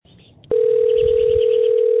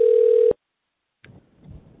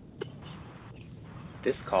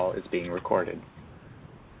call is being recorded.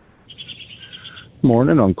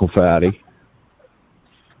 Morning, Uncle Fatty.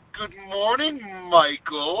 Good morning,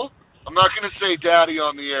 Michael. I'm not going to say Daddy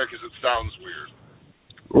on the air because it sounds weird.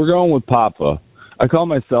 We're going with Papa. I call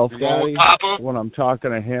myself You're Daddy going with Papa? when I'm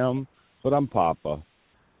talking to him, but I'm Papa.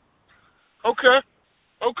 Okay.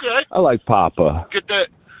 I like Papa. Get that.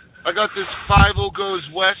 I got this 5-0 goes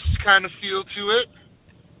west kind of feel to it.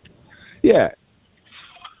 Yeah.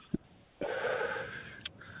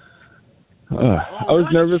 I was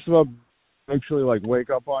nervous about actually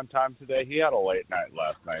wake up on time today. He had a late night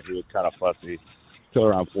last night. He was kind of fussy till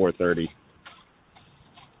around 4:30.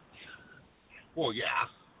 Well, yeah.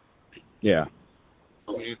 Yeah.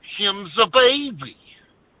 I mean, him's a baby.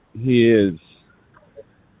 He is.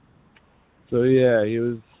 So yeah, he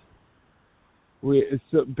was.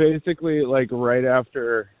 So basically right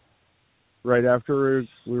after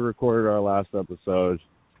we recorded our last episode,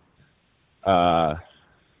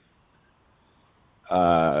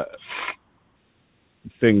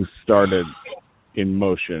 things started in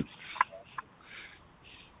motion.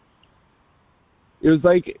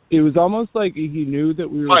 It was almost like he knew that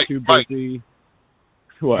we were too busy. Mike,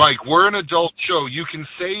 what? Mike, we're an adult show. You can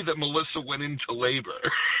say that Melissa went into labor.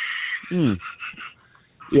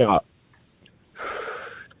 Yeah.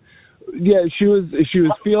 Yeah, she was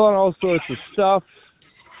feeling all sorts of stuff,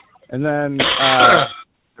 and then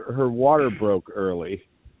her water broke early.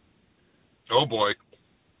 Oh boy.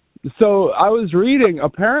 So I was reading,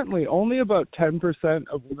 apparently only about 10%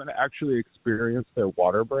 of women actually experience their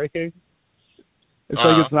water breaking. It's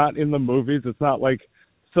like it's not in the movies. It's not like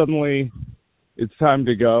suddenly it's time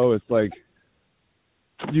to go. It's like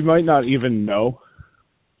you might not even know.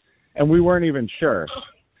 And we weren't even sure.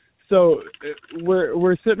 So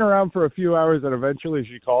we're sitting around for a few hours, and eventually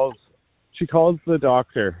she calls the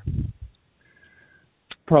doctor.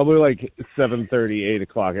 Probably 7:30, 8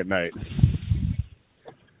 o'clock at night.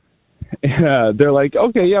 They're like,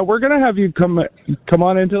 okay, yeah, we're gonna have you come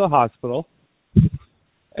on into the hospital.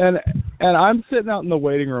 And I'm sitting out in the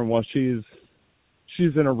waiting room while she's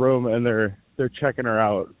in a room and they're checking her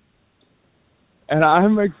out. And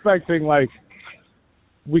I'm expecting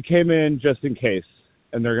we came in just in case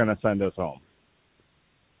and they're gonna send us home.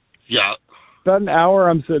 Yeah. About an hour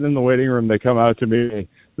I'm sitting in the waiting room, they come out to me.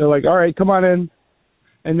 They're like, all right, come on in.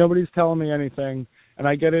 And nobody's telling me anything. And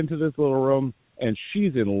I get into this little room and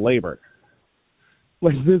she's in labor.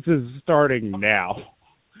 This is starting now.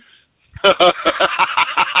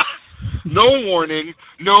 No warning,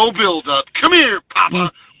 no build-up. Come here,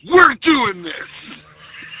 Papa. We're doing this.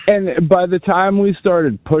 And by the time we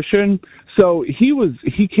started pushing, so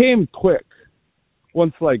he came quick.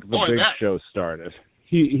 Once the big show started,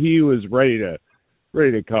 he was ready to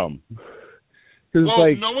come.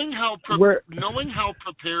 Well, knowing how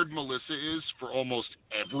prepared Melissa is for almost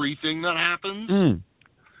everything that happens,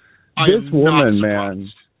 this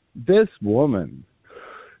woman.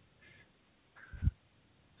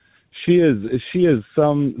 She is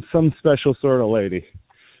some special sort of lady.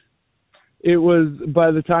 It was,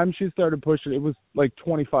 by the time she started pushing, it was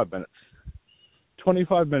 25 minutes.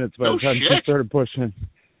 25 minutes by the time she started pushing,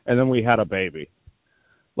 and then we had a baby.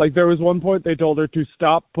 There was one point they told her to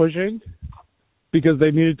stop pushing because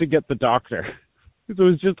they needed to get the doctor. It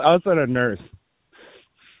was just us and a nurse.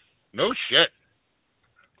 No shit.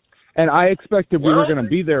 And I expected we were going to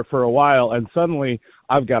be there for a while, and suddenly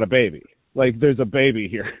I've got a baby. There's a baby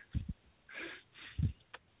here.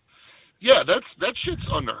 Yeah, that shit's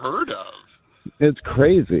unheard of. It's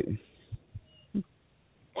crazy.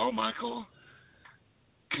 Well, Michael,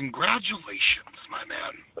 congratulations, my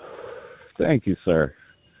man. Thank you, sir.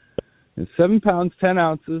 And 7 pounds, 10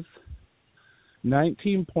 ounces,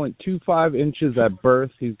 19.25 inches at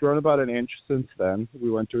birth. He's grown about an inch since then.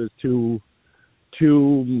 We went to his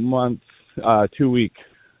 2-week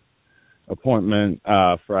appointment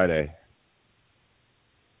Friday.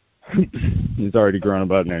 He's already grown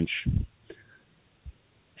about an inch.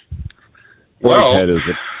 Boy's head is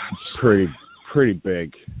pretty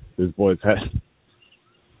big. This boy's head.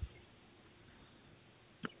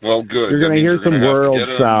 Well, good. You're going to hear some world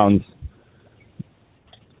sounds.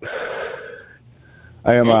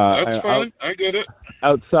 I am. That's fine. I get it.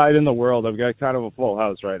 Outside in the world, I've got kind of a full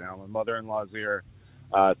house right now. My mother-in-law's here.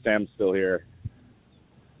 Sam's still here.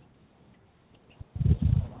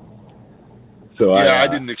 So I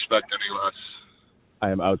didn't expect any less.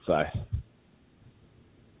 I am outside.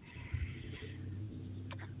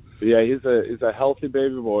 But yeah, he's a healthy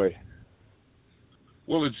baby boy.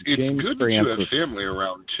 Well, it's good that you have family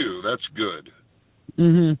around too. That's good.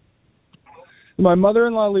 My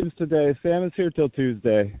mother-in-law leaves today. Sam is here till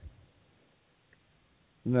Tuesday.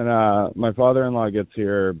 And then my father-in-law gets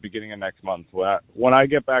here beginning of next month. When I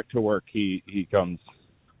get back to work, he comes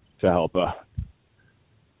to help.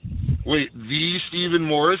 Wait, the Stephen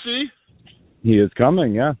Morrissey? He is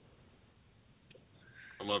coming, yeah.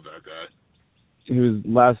 I love that guy. He was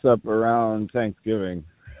last up around Thanksgiving.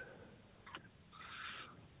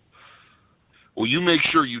 Well, you make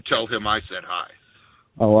sure you tell him I said hi.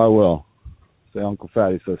 Oh, I will. Say Uncle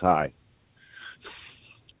Fatty says hi.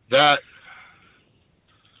 That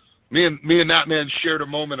me and that man shared a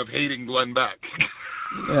moment of hating Glenn Beck.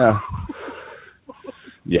 Yeah.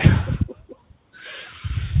 Yeah.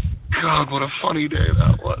 God, what a funny day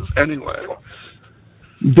that was. Anyway.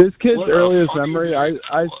 This kid's earliest memory,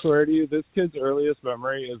 I swear to you, this kid's earliest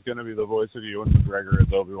memory is going to be the voice of Ewan McGregor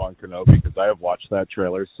as Obi-Wan Kenobi, because I have watched that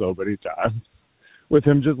trailer so many times with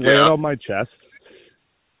him just laying on my chest.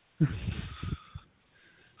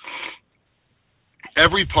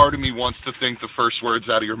 Every part of me wants to think the first words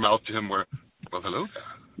out of your mouth to him were, well, hello.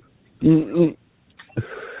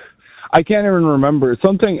 I can't even remember.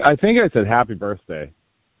 Something, I think I said happy birthday.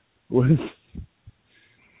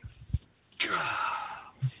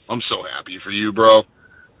 I'm so happy for you, bro.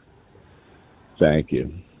 Thank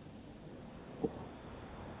you.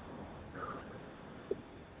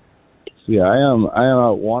 So yeah, I am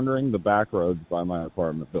out wandering the back roads by my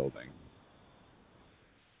apartment building.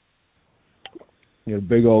 Get a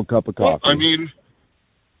big old cup of coffee. Well, I mean,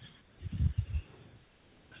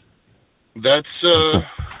 that's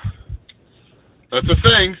a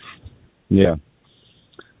thing. Yeah.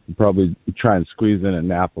 I'll probably try and squeeze in a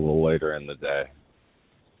nap a little later in the day.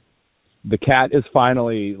 The cat is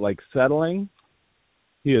finally, settling.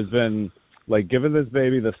 He has been, giving this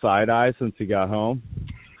baby the side eye since he got home.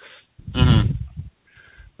 Mm-hmm.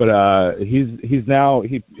 But he's now,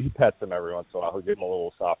 he pets him every once in a while. He'll give him a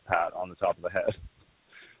little soft pat on the top of the head.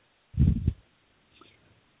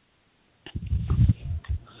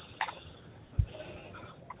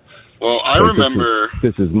 Well, I remember...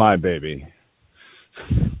 This is my baby.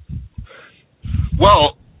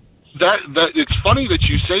 Well, that it's funny that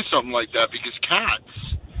you say something like that, because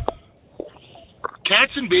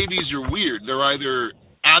cats and babies are weird. They're either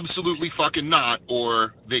absolutely fucking not,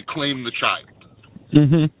 or they claim the child.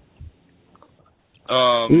 Mm-hmm.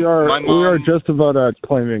 We are just about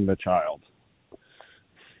claiming the child.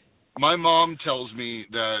 My mom tells me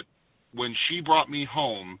that when she brought me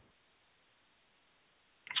home,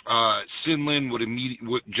 Sin Lin would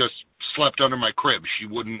just slept under my crib. She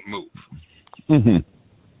wouldn't move. Mm-hmm.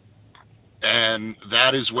 And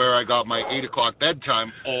that is where I got my 8 o'clock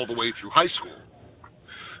bedtime all the way through high school.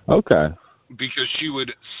 Okay. Because she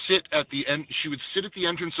would sit at the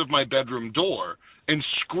entrance of my bedroom door and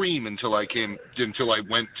scream until I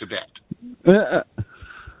went to bed.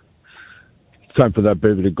 It's time for that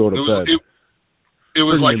baby to go to bed. It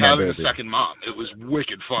was like having a second mom. It was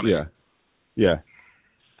wicked funny. Yeah. Yeah.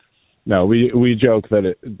 No, we joke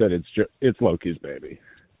that it's Loki's baby.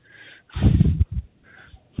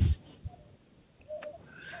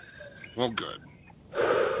 Well, good.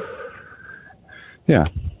 Yeah.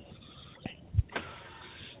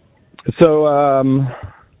 So,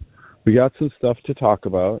 we got some stuff to talk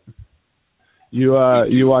about. You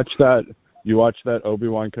watched that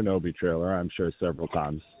Obi-Wan Kenobi trailer, I'm sure, several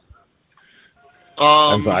times.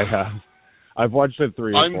 As I have. I've watched it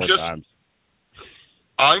 3 or 4 times.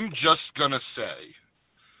 I'm just gonna say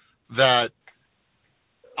that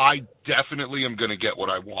I definitely am gonna get what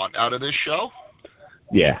I want out of this show.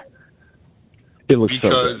 Yeah. It looks so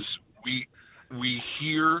good. Because we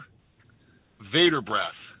hear Vader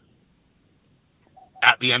breath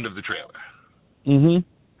at the end of the trailer. Mm-hmm.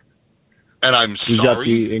 And I'm sorry.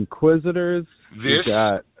 You got the Inquisitors. This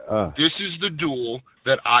is the duel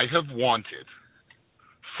that I have wanted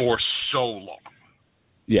for so long.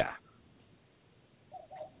 Yeah.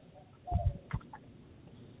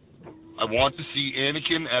 I want to see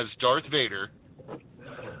Anakin as Darth Vader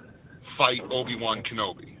fight Obi-Wan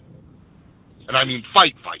Kenobi. And I mean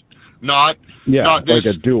fight. Not this like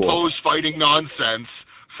a duel. pose fighting nonsense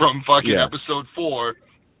from fucking episode 4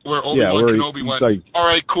 where Obi-Wan Kenobi went, all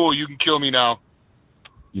right, cool, you can kill me now.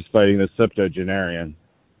 He's fighting the septuagenarian.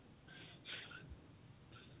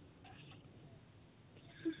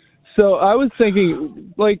 So I was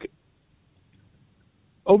thinking,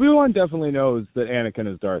 Obi-Wan definitely knows that Anakin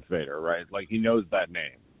is Darth Vader, right? He knows that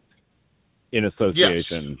name in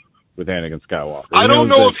association with Anakin Skywalker. I don't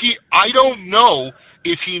know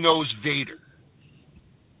if he knows Vader.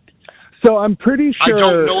 So I'm pretty sure I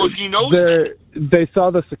don't know if he knows they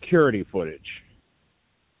saw the security footage.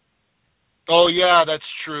 Oh, yeah, that's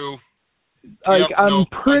true. Like, Yep, I'm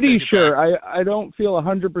pretty sure. back. I don't feel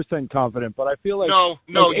 100% confident, but I feel like no,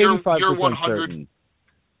 like you're 85% 100. certain.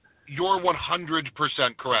 You're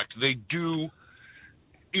 100% correct. They do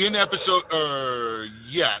in episode.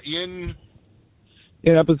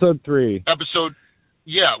 In episode 3. Episode.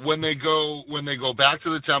 Yeah, when they go back to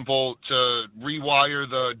the temple to rewire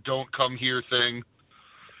the "Don't come here" thing.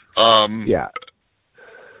 Yeah.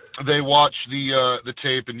 They watch the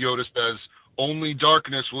tape, and Yoda says, "Only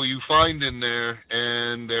darkness will you find in there,"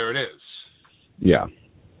 and there it is. Yeah.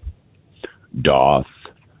 Darth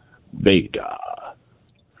Vader.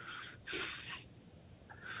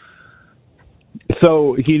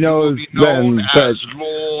 So he knows known then as that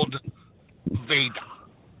Lord Vader.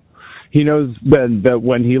 he knows then that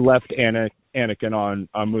when he left Anakin on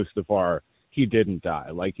Mustafar, he didn't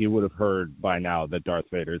die. Like, he would have heard by now that Darth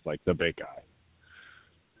Vader's like the big guy.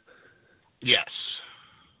 Yes.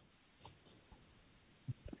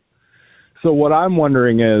 So what I'm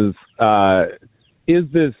wondering is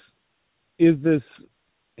this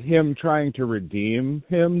him trying to redeem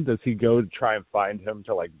him? Does he go to try and find him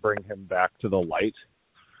to like bring him back to the light?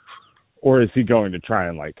 Or is he going to try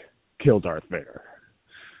and like kill Darth Vader?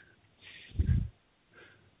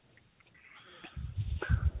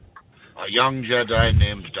 A young Jedi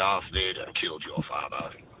named Darth Vader killed your father.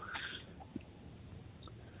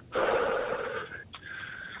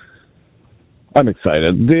 I'm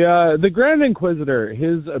excited. The Grand Inquisitor,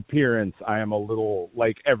 his appearance, I am a little,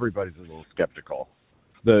 like, everybody's a little skeptical.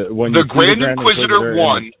 The Grand Inquisitor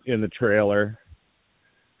 1 in the trailer.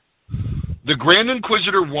 The Grand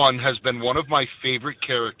Inquisitor 1 has been one of my favorite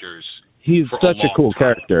characters. He's such a cool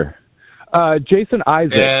character. Jason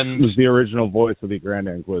Isaacs was the original voice of the Grand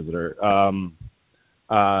Inquisitor.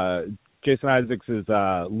 Jason Isaacs is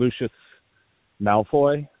Lucius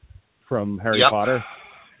Malfoy from Harry Potter.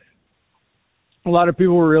 A lot of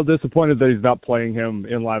people were real disappointed that he's not playing him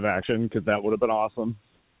in live action, because that would have been awesome.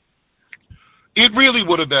 It really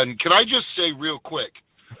would have been. Can I just say real quick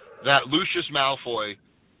that Lucius Malfoy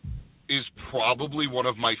is probably one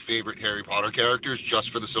of my favorite Harry Potter characters,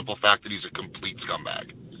 just for the simple fact that he's a complete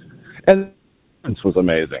scumbag. And his performance was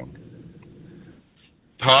amazing.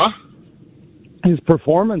 Huh? His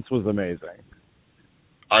performance was amazing.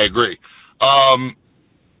 I agree.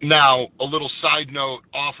 Now, a little side note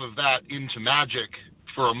off of that into magic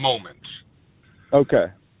for a moment. Okay.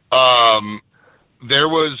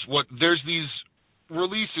 There's these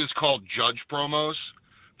releases called judge promos.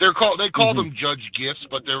 They call them judge gifts,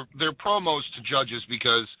 but they're promos to judges,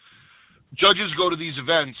 because judges go to these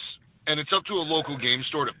events and it's up to a local game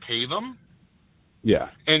store to pay them. Yeah.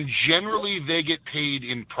 And generally they get paid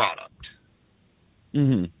in product.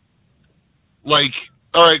 Mhm. Like,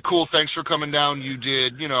 all right, cool, thanks for coming down. You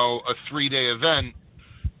did, a 3-day event.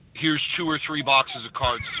 Here's 2 or 3 boxes of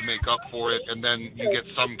cards to make up for it, and then you get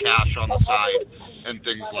some cash on the side and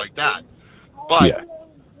things like that. But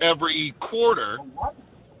every quarter,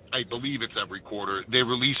 I believe it's every quarter, they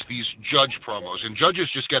release these judge promos, and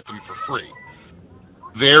judges just get them for free.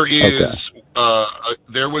 There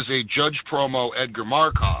was a judge promo, Edgar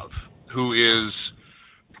Markov, who is,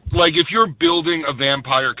 like, if you're building a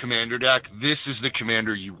vampire commander deck, this is the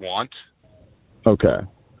commander you want. Okay.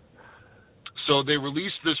 So they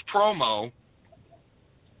released this promo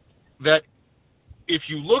that, if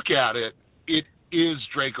you look at it, it is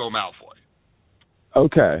Draco Malfoy.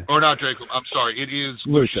 Okay. Or not Draco, I'm sorry, it is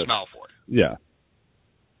Lucius Malfoy. Yeah.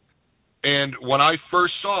 And when I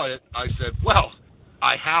first saw it, I said, well,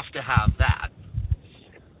 I have to have that.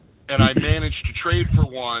 And I managed to trade for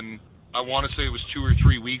one, I want to say it was 2 or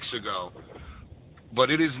 3 weeks ago, but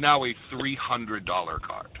it is now a $300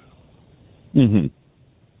 card. Mhm.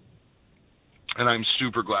 And I'm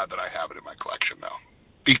super glad that I have it in my collection now,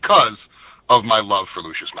 because of my love for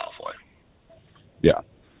Lucius Malfoy. Yeah.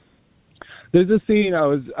 There's a scene I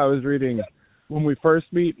was reading when we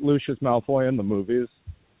first meet Lucius Malfoy in the movies,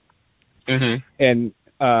 and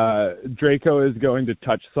Draco is going to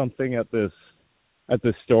touch something at this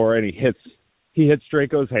store, and he hits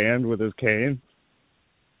Draco's hand with his cane.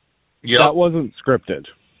 Yep. That wasn't scripted.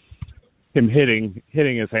 Him hitting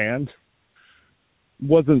his hand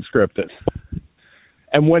wasn't scripted.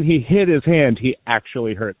 And when he hit his hand, he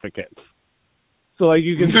actually hurt the kid. So, like,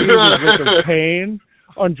 you can see the look of pain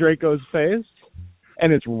on Draco's face,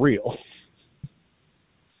 and it's real.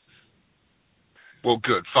 Well,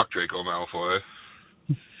 good. Fuck Draco Malfoy.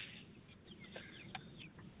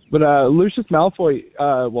 But Lucius Malfoy,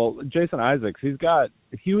 Jason Isaacs,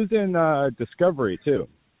 he was in Discovery, too.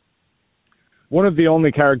 One of the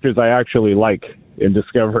only characters I actually like in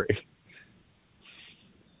Discovery.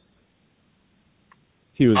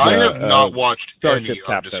 I have not watched any of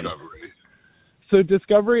Captain. Discovery. So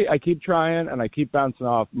Discovery, I keep trying and I keep bouncing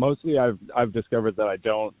off. Mostly I've discovered that I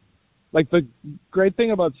don't like. The great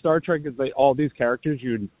thing about Star Trek is that all these characters,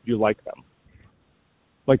 you like them.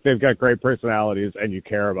 Like, they've got great personalities and you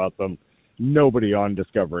care about them. Nobody on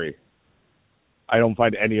Discovery, I don't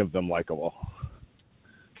find any of them likable.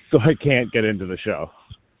 So I can't get into the show.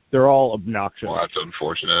 They're all obnoxious. Well, that's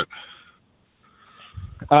unfortunate.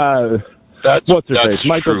 What's her face?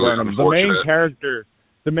 Michael truly Burnham. unfortunate.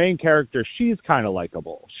 The main character, she's kind of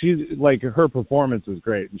likable. She's like, her performance is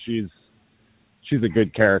great, and she's a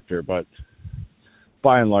good character. But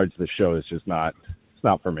by and large, the show is just not. It's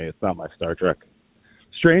not for me. It's not my Star Trek.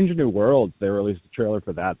 Strange New Worlds. They released a trailer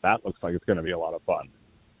for that. That looks like it's going to be a lot of fun.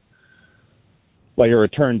 Like a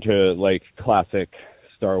return to like classic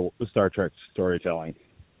Star Trek storytelling.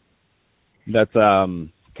 That's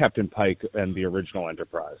Captain Pike and the original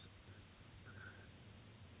Enterprise.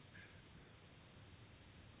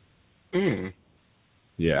 Mm.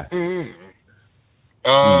 Yeah.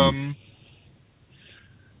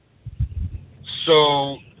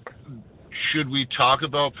 So, should we talk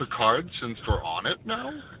about Picard since we're on it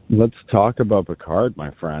now? Let's talk about Picard,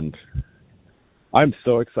 my friend. I'm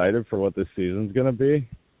so excited for what this season's going to be.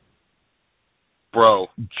 Bro.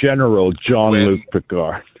 General Jean-Luc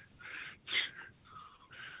Picard.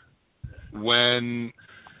 When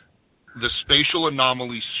the spatial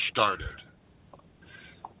anomaly started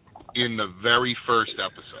in the very first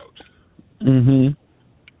episode, mm-hmm.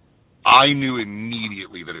 I knew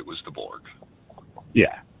immediately that it was the Borg.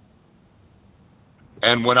 Yeah.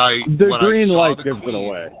 And when the green light the gives Queen, it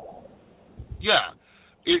away. Yeah.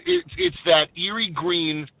 It's that eerie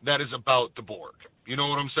green that is about the Borg. You know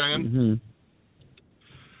what I'm saying? Mm-hmm.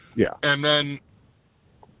 Yeah. And then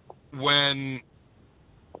when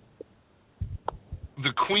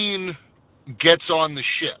the Queen gets on the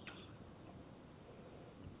ship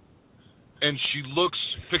and she looks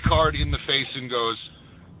Picard in the face and goes,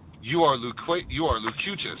 you are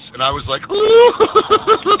Locutus. And I was like, ooh!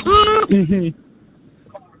 Mm-hmm.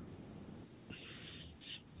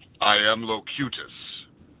 I am Locutus.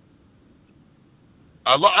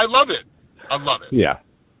 I love it. I love it. Yeah.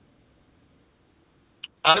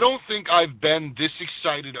 I don't think I've been this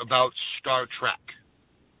excited about Star Trek.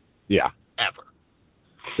 Yeah. Ever.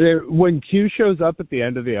 When Q shows up at the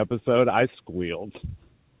end of the episode, I squealed.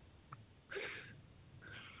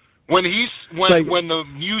 When the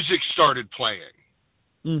music started playing,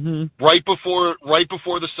 mm-hmm. right before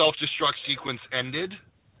the self-destruct sequence ended.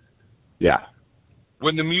 Yeah.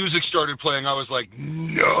 When the music started playing, I was like,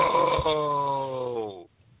 no.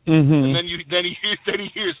 Mm-hmm. And then he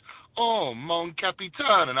hears, oh, mon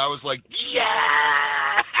capitan, and I was like,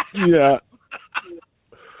 yeah. Yeah.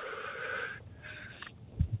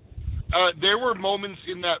 There were moments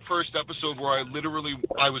in that first episode where I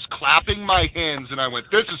was clapping my hands and I went,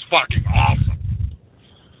 this is fucking awesome.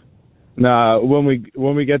 Nah, when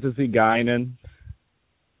we get to see Guinan,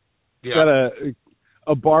 got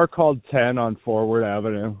a bar called 10 on Forward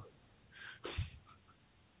Avenue.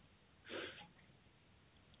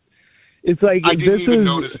 It's like, I didn't even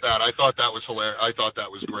notice that. I thought that was hilarious. I thought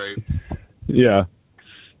that was great. Yeah.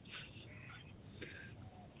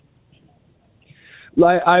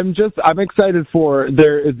 Like, I'm excited for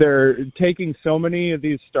they're taking so many of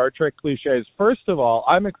these Star Trek cliches. First of all,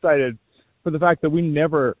 I'm excited for the fact that we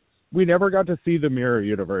never got to see the mirror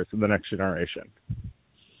universe in The Next Generation.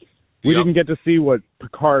 We didn't get to see what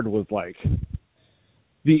Picard was like.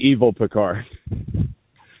 The evil Picard.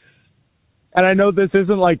 And I know this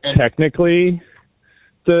isn't like technically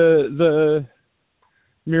the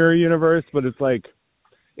mirror universe, but it's like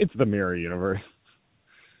it's the mirror universe.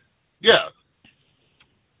 Yeah.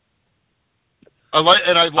 I like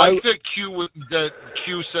that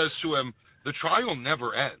Q says to him, the trial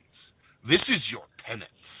never ends. This is your penance.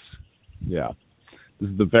 Yeah. This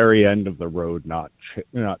is the very end of the road not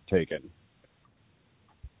taken.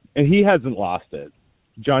 And he hasn't lost it.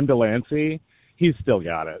 John Delancey, he's still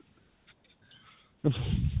got it.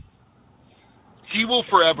 He will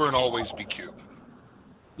forever and always be Q.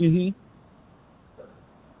 Mm-hmm.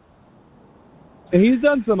 And he's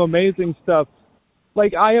done some amazing stuff.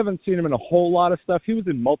 Like, I haven't seen him in a whole lot of stuff. He was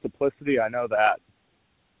in Multiplicity, I know that.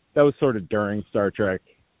 That was sort of during Star Trek.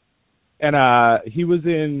 And he was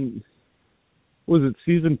in, was it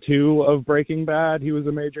season 2 of Breaking Bad? He was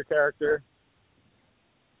a major character.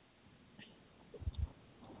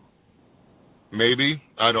 Maybe.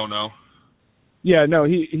 I don't know. Yeah, no,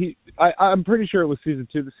 I'm pretty sure it was season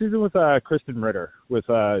 2. The season with Kristen Ritter, with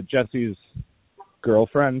Jesse's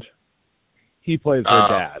girlfriend. He plays her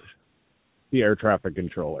dad, the air traffic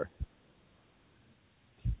controller.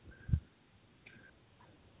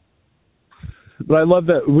 But I love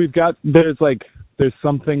that there's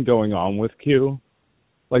something going on with Q.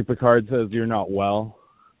 Like Picard says, "You're not well,"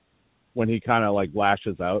 when he kind of like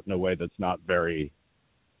lashes out in a way that's not very.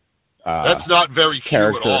 That's not very Q at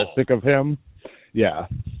all. Characteristic of him. Yeah.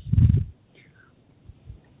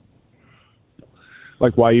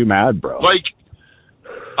 Like, why are you mad, bro? Like,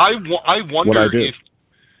 I wonder What'd I do?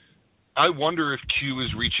 if Q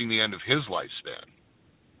is reaching the end of his lifespan.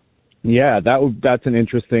 Yeah, that's an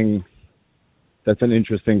interesting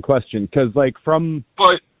question, because like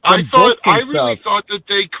But I really thought that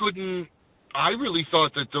they couldn't. I really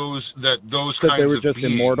thought that those kinds they were of just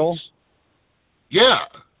beings, immortal. Yeah.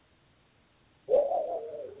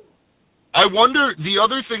 I wonder, the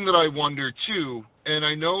other thing that I wonder too, and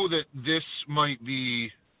I know that this might be,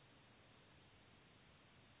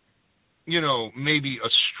 maybe a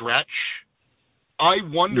stretch. I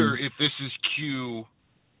wonder if this is Q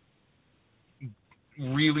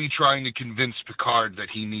really trying to convince Picard that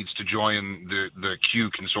he needs to join the Q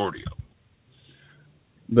consortium.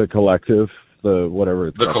 The collective, whatever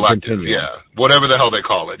it's called. Collective, Continuum. yeah. Whatever the hell they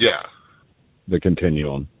call it, yeah. The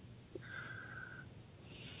continuum.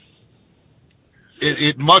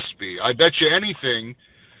 It must be. I bet you anything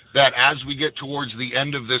that as we get towards the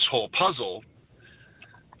end of this whole puzzle,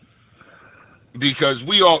 because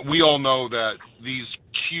we all know that these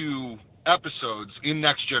Q episodes in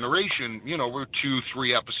Next Generation, we're 2,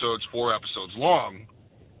 3 episodes, 4 episodes long.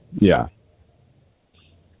 Yeah.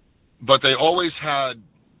 But they always had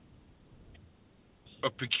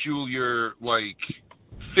a peculiar, like,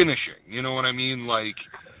 finishing. You know what I mean? Like,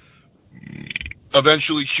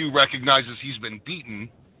 eventually Q recognizes he's been beaten.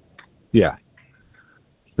 Yeah.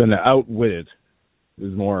 Been outwitted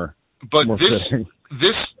is more. But more fitting.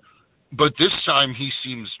 this time he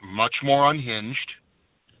seems much more unhinged.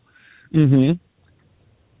 Mm-hmm.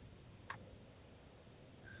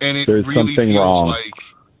 And it There's really something feels wrong. like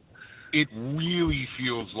it really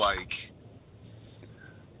feels like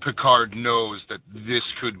Picard knows that this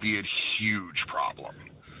could be a huge problem.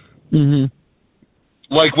 Mm-hmm.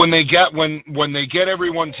 Like when they get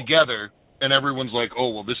everyone together and everyone's like, "Oh,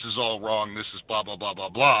 well, this is all wrong. This is blah blah blah blah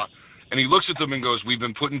blah," and he looks at them and goes, "We've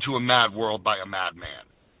been put into a mad world by a madman."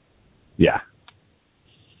 Yeah.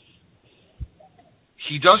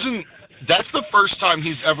 He doesn't. That's the first time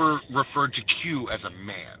he's ever referred to Q as a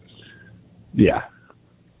man. Yeah.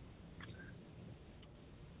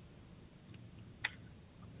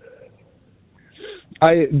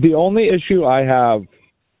 The only issue I have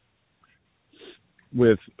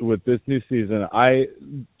with this new season,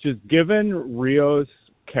 given Rio's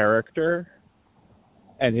character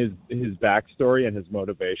and his backstory and his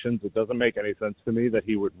motivations, it doesn't make any sense to me that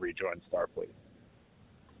he would rejoin Starfleet.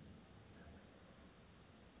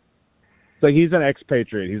 It's like he's an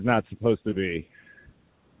expatriate. He's not supposed to be.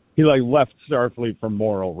 He left Starfleet for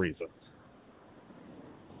moral reasons.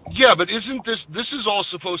 Yeah, but isn't this is all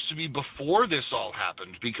supposed to be before this all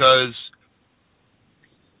happened, because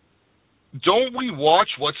don't we watch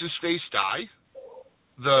what's his face die?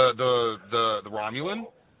 The Romulan?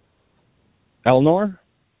 Elnor?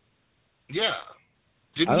 Yeah.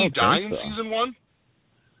 Didn't he die in season 1?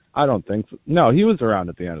 I don't think so. No, he was around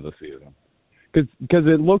at the end of the season. Because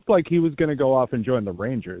it looked like he was going to go off and join the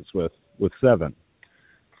Rangers with Seven.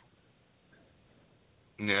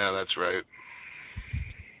 Yeah, that's right.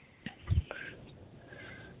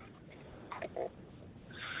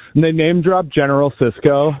 And they name dropped General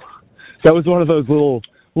Sisko. That was one of those little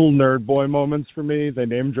nerd boy moments for me. They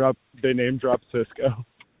name dropped Sisko.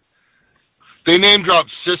 They name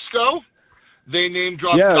dropped Sisko. They name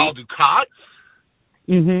dropped Gul Dukat.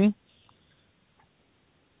 Mm-hmm.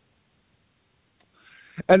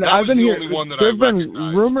 And I've been hearing there's been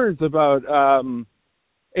rumors about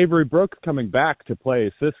Avery Brooks coming back to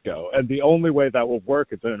play Sisko, and the only way that will work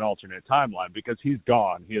is in an alternate timeline, because he's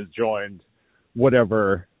gone. He has joined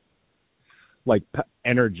whatever, like,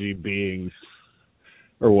 energy beings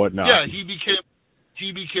or whatnot. Yeah, he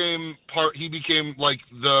became like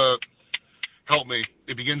the, help me.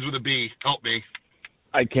 It begins with a B. Help me.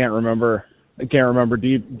 I can't remember. Deep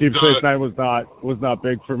Space Nine was not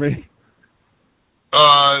big for me.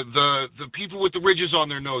 The people with the ridges on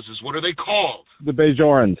their noses, what are they called? The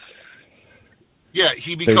Bajorans. Yeah,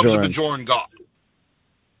 he becomes a Bajoran god.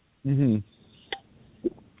 Mm-hmm.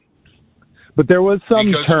 But there was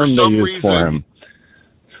some term they used for him.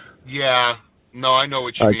 Yeah, no, I know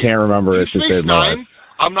what you mean. I can't remember it to save my life.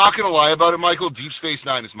 I'm not going to lie about it, Michael. Deep Space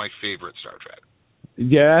Nine is my favorite Star Trek.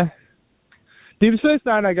 Yeah. Deep Space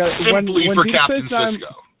Nine, I got simply when for Deep Captain Space Nine,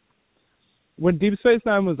 Sisko. When Deep Space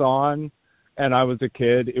Nine was on, and I was a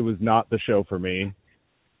kid, it was not the show for me.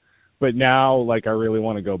 But now, like, I really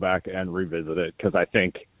want to go back and revisit it because I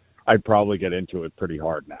think I'd probably get into it pretty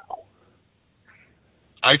hard now.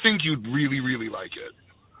 I think you'd really, really like it.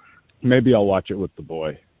 Maybe I'll watch it with the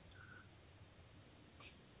boy.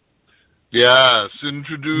 Yes,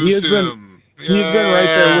 introduce him. He's been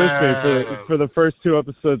right there with me for the first 2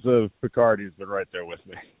 episodes of Picard. He's been right there with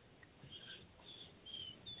me.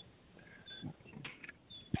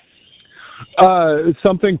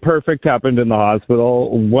 Something perfect happened in the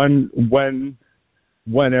hospital when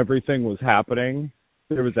everything was happening.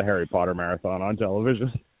 There was a Harry Potter marathon on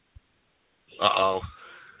television. Uh-oh.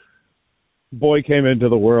 Boy came into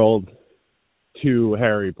the world to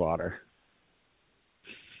Harry Potter.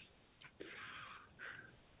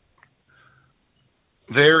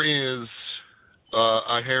 There is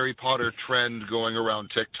a Harry Potter trend going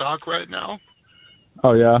around TikTok right now.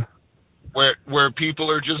 Oh, yeah? Where people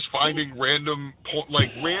are just finding random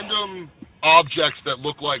objects that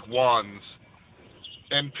look like wands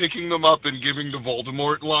and picking them up and giving the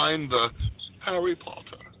Voldemort line, the Harry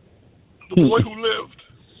Potter, the boy who lived,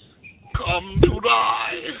 come to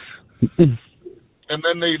die. And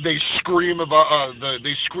then they scream about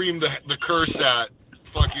they scream the curse at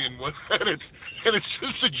fucking what, and it's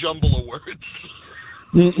just a jumble of words.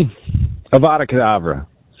 Avada Kedavra.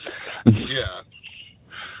 Yeah.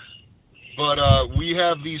 But we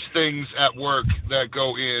have these things at work that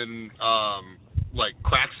go in like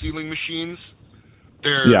crack sealing machines.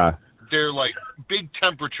 They're like big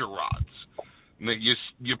temperature rods. And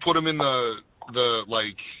you put them in the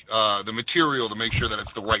material to make sure that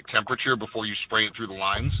it's the right temperature before you spray it through the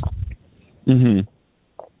lines. Mhm.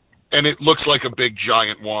 And it looks like a big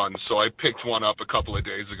giant wand. So I picked one up a couple of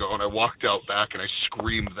days ago, and I walked out back and I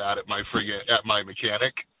screamed that at my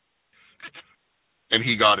mechanic. And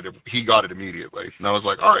he got it immediately. And I was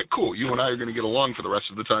like, all right, cool. You and I are going to get along for the rest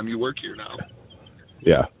of the time you work here now.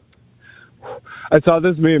 Yeah. I saw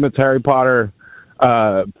this meme. It's Harry Potter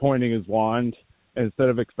pointing his wand. And instead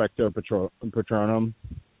of Expecto Patronum,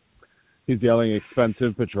 he's yelling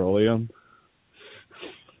expensive petroleum.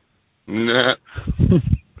 Nah.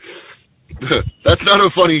 That's not a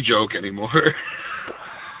funny joke anymore.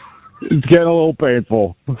 It's getting a little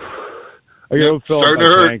painful. I gotta go fill up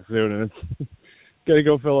my tank soon, and it's gotta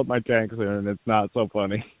go fill up my tank soon, and it's not so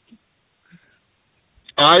funny.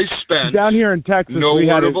 I spent down here in Texas. We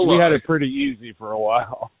had it pretty easy for a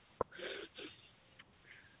while.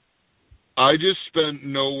 I just spent,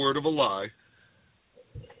 no word of a lie,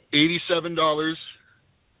 $87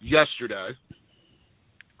 yesterday.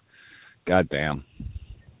 God damn.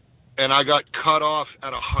 And I got cut off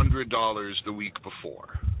at $100 the week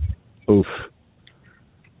before. Oof.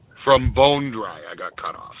 From bone dry, I got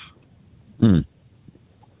cut off.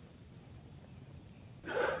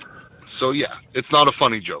 So, yeah, it's not a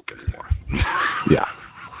funny joke anymore. Yeah.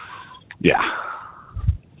 Yeah.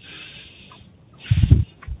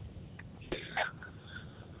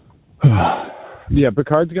 Yeah,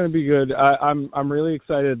 Picard's going to be good. I'm really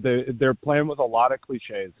excited. They're playing with a lot of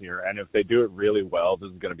cliches here, and if they do it really well,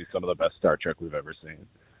 this is going to be some of the best Star Trek we've ever seen.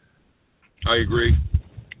 I agree.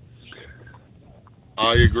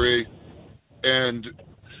 And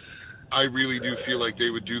I really do feel like they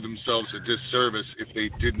would do themselves a disservice if they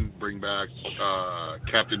didn't bring back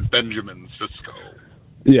Captain Benjamin Sisko.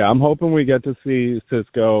 Yeah, I'm hoping we get to see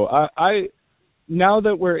Sisko. Now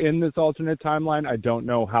that we're in this alternate timeline, I don't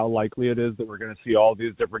know how likely it is that we're going to see all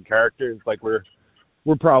these different characters. Like we're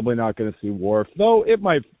probably not going to see Worf, though it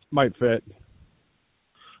might fit.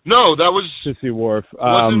 No, that was to see Worf.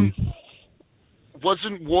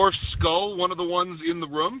 Wasn't Worf's skull one of the ones in the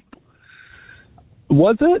room?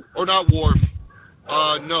 Was it? Or not Worf?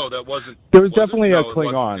 No, that wasn't. There was definitely a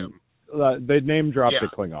Klingon. They name dropped a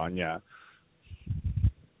Klingon. Yeah.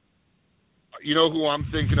 You know who I'm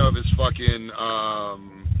thinking of is fucking,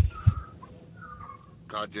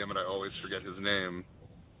 God damn it, I always forget his name.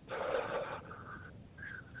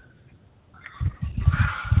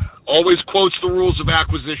 Always quotes the rules of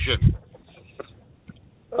acquisition.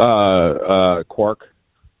 Quark.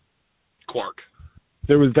 Quark.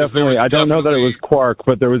 There was definitely, I don't know that it was Quark,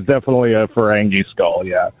 but there was definitely a Ferengi skull,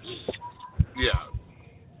 yeah. Yeah.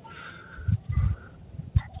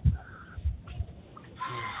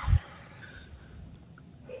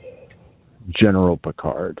 General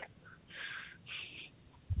Picard.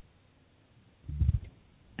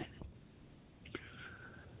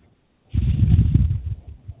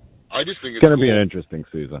 I just think it's going to be an interesting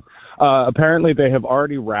season. Apparently, they have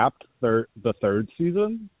already wrapped the third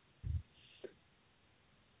season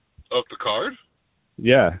of Picard.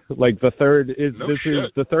 Yeah, like the third is no this shit.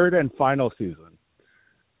 is the third and final season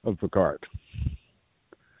of Picard,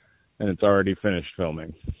 and it's already finished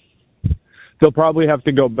filming. They'll probably have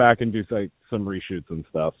to go back and do like some reshoots and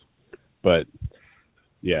stuff. But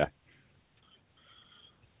yeah.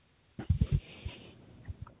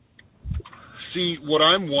 See, what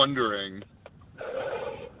I'm wondering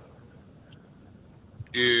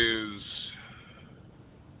is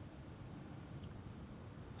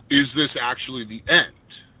this actually the end?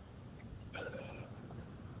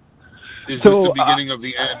 Is this the beginning of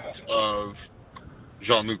the end of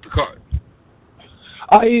Jean-Luc Picard?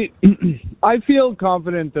 I feel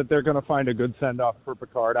confident that they're going to find a good send-off for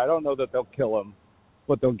Picard. I don't know that they'll kill him,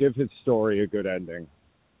 but they'll give his story a good ending.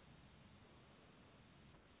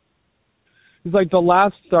 It's like the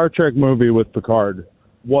last Star Trek movie with Picard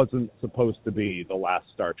wasn't supposed to be the last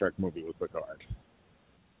Star Trek movie with Picard.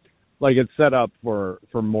 Like, it's set up for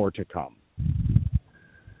more to come.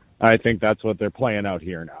 I think that's what they're playing out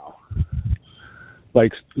here now.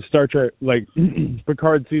 Like, Star Trek, like,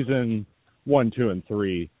 Picard season 1, 2, and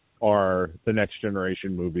 3 are the Next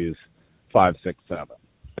Generation movies 5, 6, 7.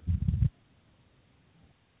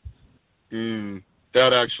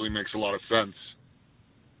 That actually makes a lot of sense.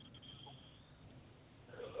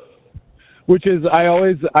 Which is, I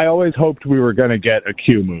always hoped we were going to get a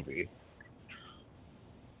Q movie.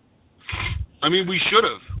 I mean, we should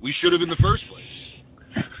have. We should have in the first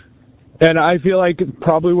place. And I feel like it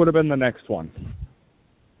probably would have been the next one.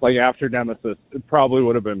 Like, after Nemesis, it probably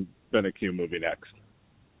would have been a Q movie next.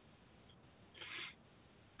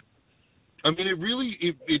 I mean,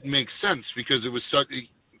 it makes sense because it was such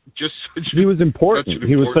he was important.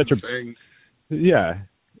 He was such a thing. Yeah.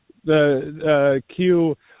 The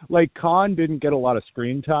Q, like, Khan didn't get a lot of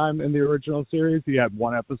screen time in the original series. He had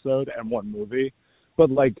one episode and one movie,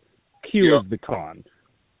 but like Q is the Khan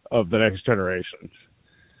of the Next Generation.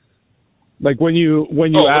 Like when you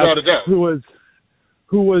ask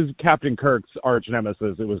who was Captain Kirk's arch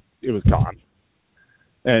nemesis, it was Khan,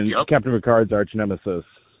 and Captain Picard's arch nemesis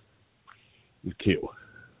is Q.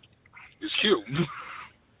 It's Q.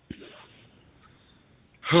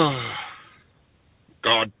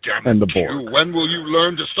 God damn it, and the Q. Borg. When will you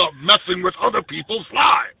learn to stop messing with other people's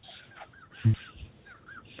lives?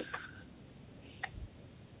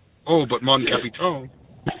 Oh, but Mon Capitan.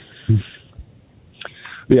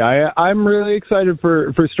 Yeah, I'm really excited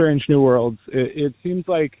for Strange New Worlds. It seems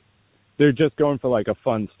like they're just going for like a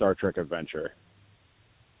fun Star Trek adventure.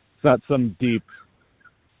 It's not some deep,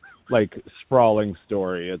 like, sprawling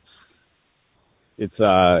story. It's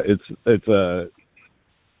a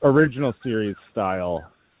original series style,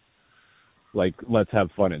 like, let's have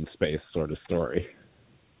fun in space sort of story.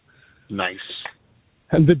 Nice.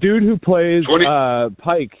 And the dude who plays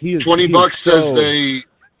Pike, he is $20 so... says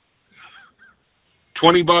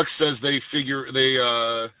 $20 says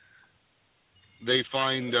they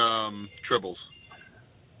find Tribbles.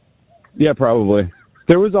 Yeah, probably.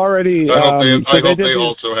 There was already. I hope they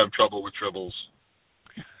also have trouble with Tribbles.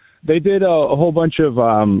 They did a whole bunch of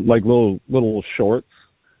like little shorts.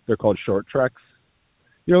 They're called short treks.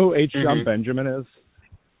 You know who H. John Benjamin is?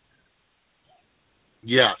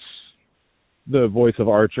 Yes. The voice of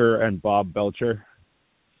Archer and Bob Belcher.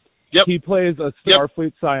 Yep. He plays a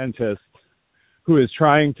Starfleet scientist who is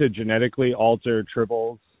trying to genetically alter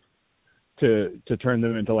Tribbles to turn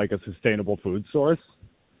them into like a sustainable food source.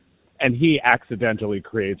 And he accidentally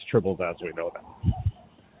creates Tribbles as we know them.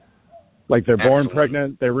 Like, they're born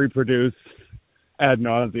pregnant, they reproduce ad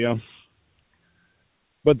nauseum.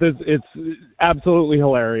 But it's absolutely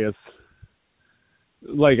hilarious.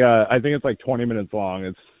 Like, I think it's like 20 minutes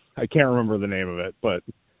long. I can't remember the name of it, but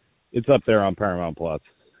it's up there on Paramount Plus.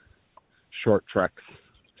 Short treks.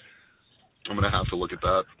 I'm gonna have to look at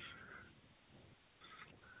that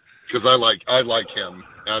because I like him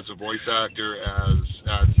as a voice actor,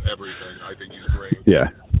 as everything. I think he's great. Yeah.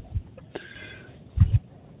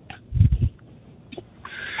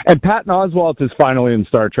 And Patton Oswalt is finally in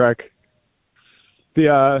Star Trek.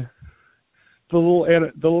 The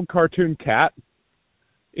little cartoon cat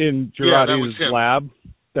in Girardi's lab,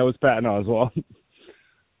 that was Patton Oswalt.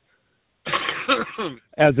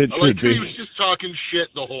 As it should be. He was just talking shit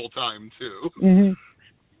the whole time too. Mm-hmm.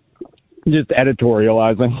 Just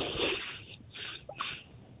editorializing.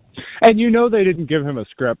 And you know they didn't give him a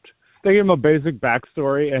script. They gave him a basic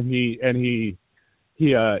backstory, and he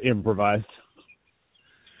improvised.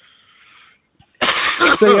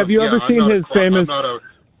 So have you ever seen his famous?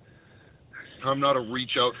 I'm not a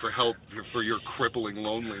reach out for help for your crippling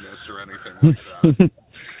loneliness or anything like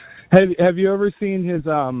that. Have you ever seen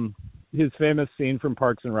his famous scene from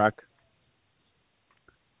Parks and Rec?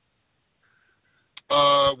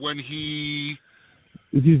 When he's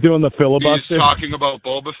doing the filibuster. He's talking about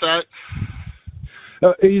Boba Fett?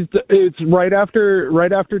 It's right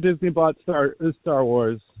after Disney bought Star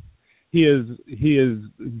Wars. He is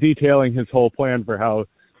detailing his whole plan for how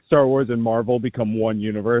Star Wars and Marvel become one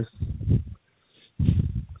universe.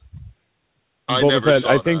 I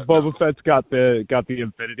think Boba Fett's got the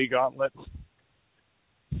Infinity Gauntlet.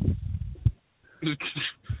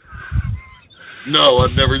 No,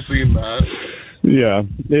 I've never seen that. Yeah,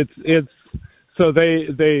 it's so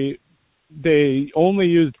they only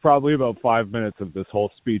used probably about 5 minutes of this whole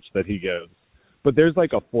speech that he gives, but there's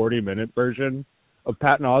like a 40-minute version of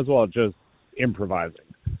Patton Oswalt just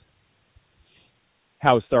improvising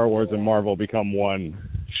how Star Wars and Marvel become one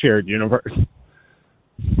shared universe.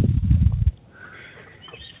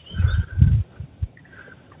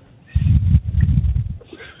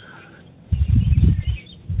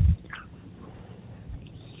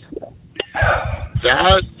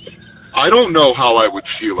 That, I don't know how I would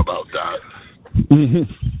feel about that.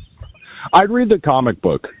 I'd read the comic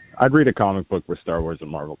book. I'd read a comic book where Star Wars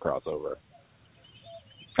and Marvel crossover.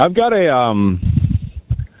 I've got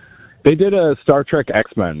they did a Star Trek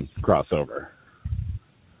X-Men crossover.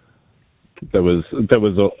 That was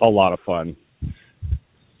a lot of fun.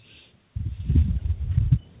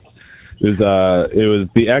 It was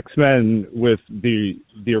the X-Men with the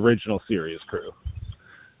original series crew.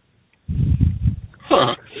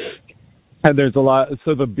 Huh. And there's a lot.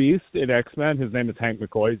 So the Beast in X-Men, his name is Hank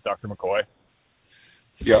McCoy. He's Dr. McCoy.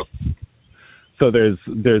 Yep. So there's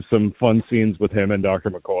some fun scenes with him and Dr.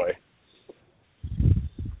 McCoy.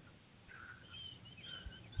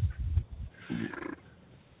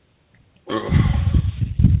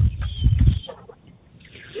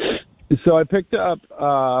 So I picked up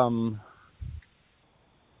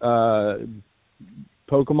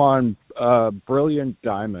Pokemon Brilliant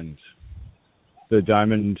Diamond, the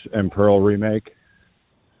Diamond and Pearl remake.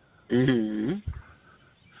 Mm-hmm.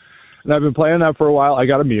 And I've been playing that for a while. I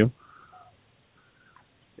got a Mew.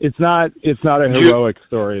 It's not a heroic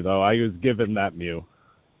story though. I was given that Mew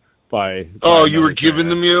by you were given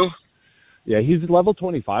the Mew? Yeah, he's level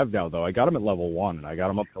 25 now though. I got him at level 1 and I got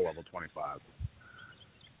him up to level 25.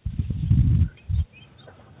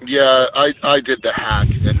 Yeah, I did the hack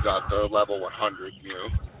and got the level 100 Mew.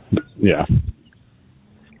 Yeah.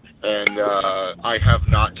 And I have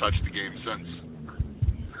not touched the game since.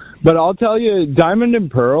 But I'll tell you, Diamond and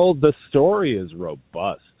Pearl, the story is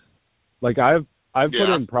robust. Like I've put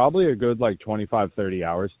in probably a good 25, 30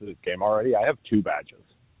 hours to this game already. I have 2 badges.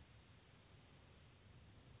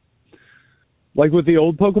 Like with the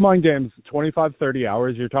old Pokemon games, 25, 30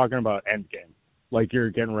 hours, you're talking about end game. Like you're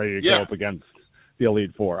getting ready to go up against the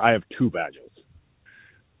Elite Four. I have 2 badges.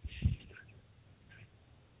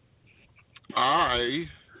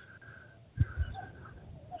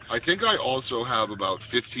 I think I also have about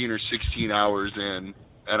 15 or 16 hours in,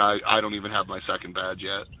 and I don't even have my second badge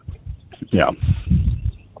yet. Yeah.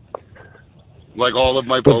 Like all of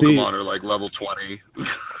my Pokemon are like level 20.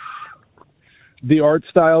 The art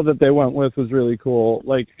style that they went with was really cool.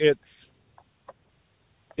 Like it's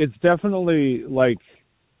definitely like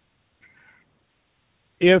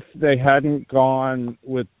if they hadn't gone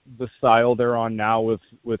with the style they're on now with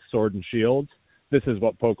Sword and Shield, this is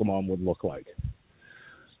what Pokemon would look like.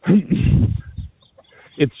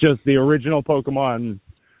 It's just the original Pokemon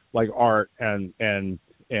like art and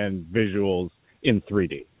visuals in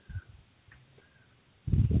 3D.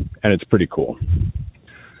 And it's pretty cool.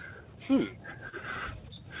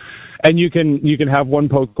 And you can have one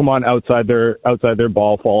Pokemon outside their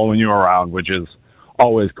ball following you around, which is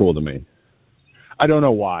always cool to me. I don't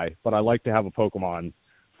know why, but I like to have a Pokemon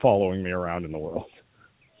following me around in the world.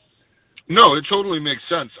 No, it totally makes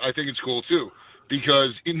sense. I think it's cool too.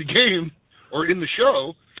 Because in the game, or in the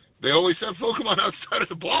show, they always have Pokemon outside of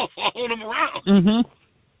the ball following them around. Mm-hmm.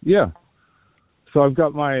 Yeah. So I've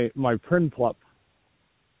got my Prinplup,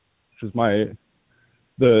 which is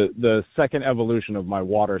the second evolution of my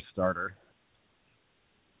water starter.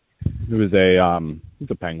 It was a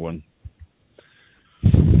penguin.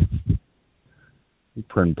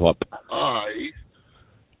 Prinplup.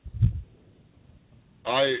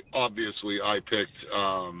 I picked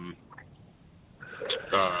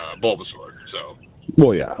Bulbasaur, so.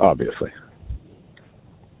 Well, yeah, obviously.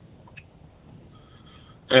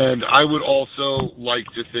 And I would also like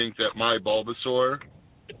to think that my Bulbasaur,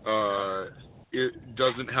 it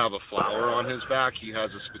doesn't have a flower on his back. He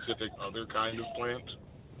has a specific other kind of plant.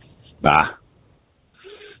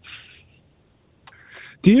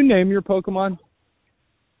 Do you name your Pokemon?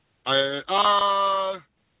 I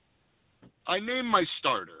named my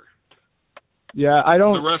starter. Yeah, I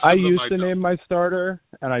don't. I used to name my starter,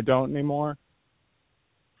 and I don't anymore.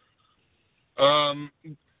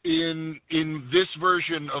 in this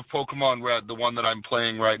version of Pokemon Red, the one that I'm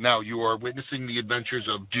playing right now, you are witnessing the adventures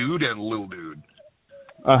of Dude and Lil Dude.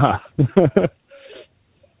 Uh-huh.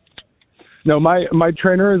 No, my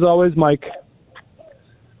trainer is always Mike.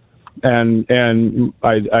 And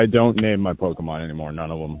I don't name my Pokemon anymore, none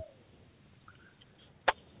of them.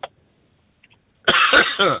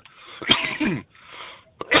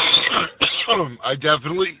 I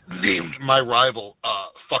definitely named my rival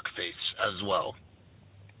Fuckface as well.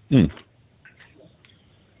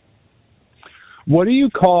 What do you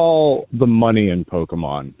call the money in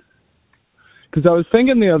Pokemon? Because I was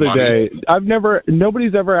thinking the other day,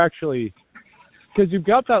 nobody's ever actually, because you've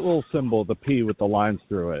got that little symbol, the P with the lines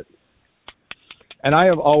through it, and I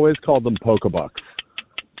have always called them Pokebucks.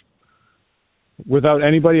 Without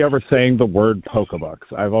anybody ever saying the word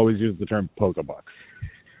Pokebucks, I've always used the term Pokebucks.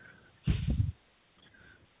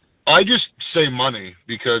 I just say money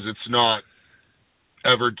because it's not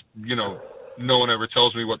ever, no one ever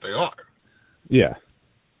tells me what they are. Yeah.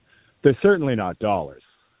 They're certainly not dollars.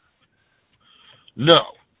 No.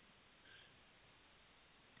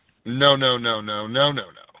 No.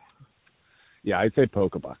 Yeah, I'd say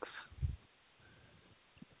Pokebucks.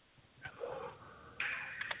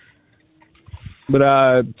 But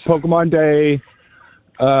Pokemon Day,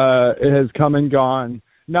 it has come and gone.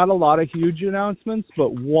 Not a lot of huge announcements,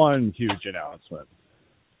 but one huge announcement.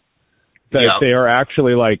 That they are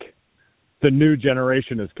actually the new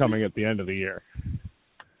generation is coming at the end of the year.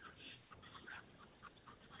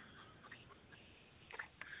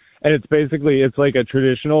 And it's like a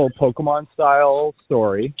traditional Pokemon style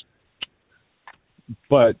story,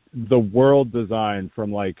 but the world design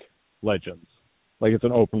from Legends. Like it's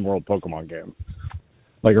an open world Pokemon game.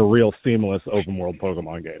 Like a real seamless open world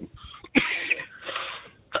Pokemon game.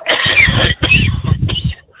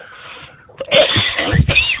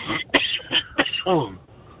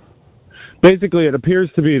 Basically, it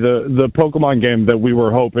appears to be the Pokemon game that we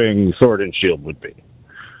were hoping Sword and Shield would be.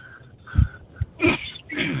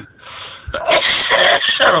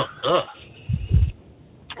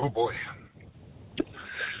 Oh boy.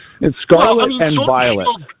 It's Scarlet and Violet.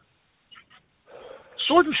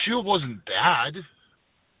 Sword and Shield wasn't bad.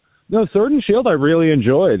 No, Sword and Shield I really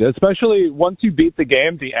enjoyed, especially once you beat the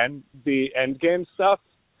game, the end game stuff.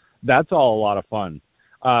 That's all a lot of fun.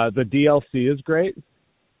 The DLC is great.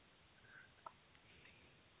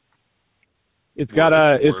 It's got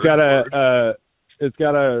a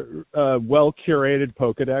well curated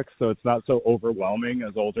Pokedex, so it's not so overwhelming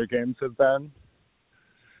as older games have been.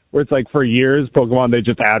 Where it's like for years, Pokemon they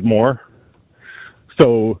just add more,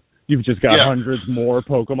 so you've just got hundreds more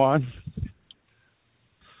Pokemon.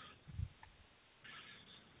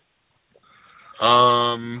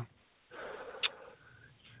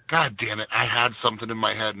 God damn it! I had something in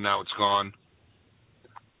my head and now it's gone.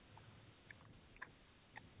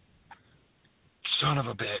 Son of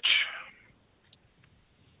a bitch.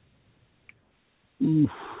 Oof.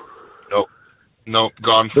 Nope,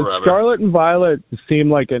 gone forever. The Scarlet and Violet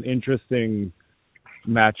seem like an interesting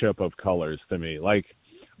matchup of colors to me. Like,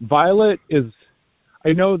 Violet is...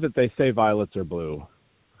 I know that they say violets are blue,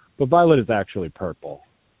 but Violet is actually purple.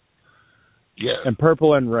 Yeah. And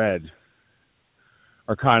purple and red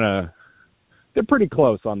are kind of... They're pretty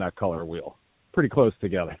close on that color wheel. Pretty close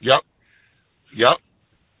together. Yep.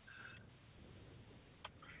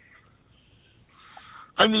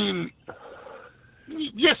 I mean,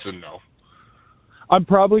 yes and no. I'm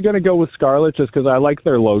probably going to go with Scarlet just because I like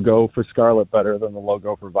their logo for Scarlet better than the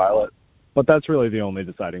logo for Violet. But that's really the only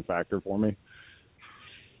deciding factor for me.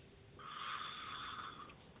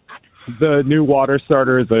 The new water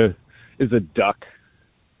starter is a duck.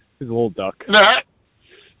 He's a little duck.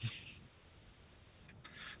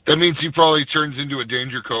 That means he probably turns into a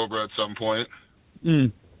danger cobra at some point.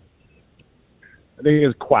 I think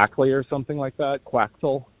it's Quackly or something like that.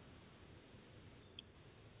 Quaxel.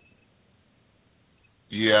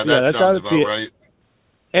 Yeah, that sounds about right.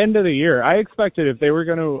 End of the year. I expected if they were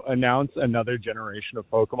going to announce another generation of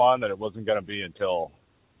Pokemon that it wasn't going to be until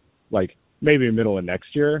maybe middle of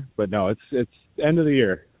next year. But no, it's end of the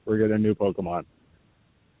year. We're getting a new Pokemon.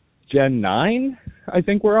 Gen 9, I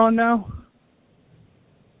think we're on now.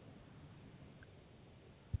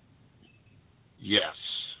 Yes.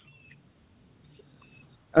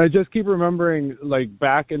 I just keep remembering,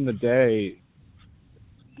 back in the day,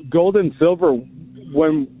 Gold and Silver,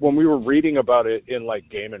 when we were reading about it in,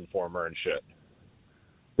 Game Informer and shit,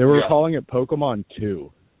 they were calling it Pokemon 2.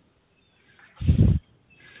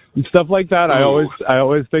 And stuff like that, I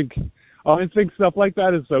always think stuff like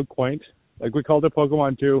that is so quaint. We called it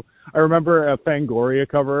Pokemon 2. I remember a Fangoria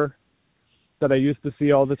cover that I used to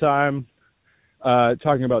see all the time.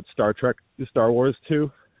 talking about Star Wars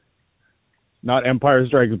 2. Not Empire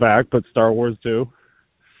Strikes Back, but Star Wars 2.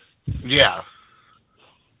 Yeah.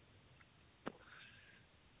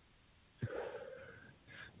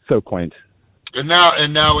 So quaint. And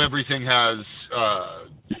now everything has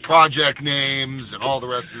project names and all the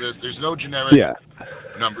rest of it. There's no generic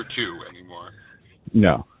number 2 anymore.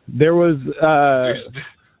 No. There was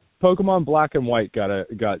Pokemon Black and White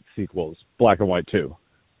got sequels. Black and White 2.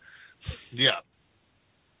 Yeah.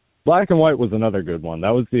 Black and White was another good one.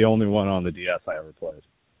 That was the only one on the DS I ever played.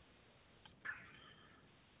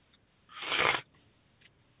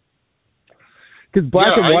 Because Black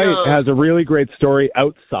and White has a really great story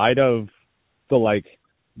outside of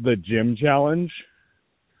the gym challenge.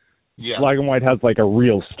 Yeah. Black and White has a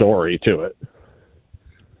real story to it.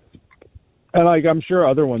 And I'm sure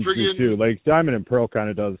other ones do too. Diamond and Pearl kind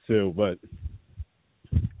of does too, but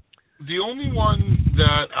the only one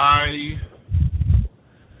that I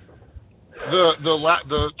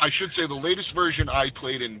should say the latest version I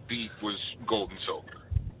played and beat was Gold and Silver.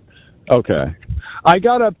 Okay. I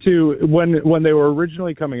got up to when they were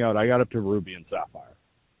originally coming out, I got up to Ruby and Sapphire.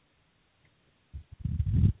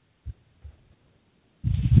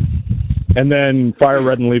 And then Fire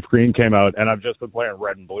Red and Leaf Green came out, and I've just been playing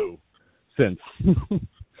Red and Blue since.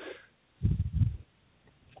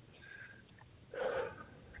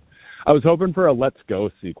 I was hoping for a Let's Go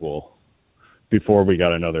sequel before we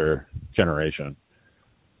got another generation.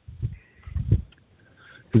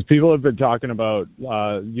 Because people have been talking about,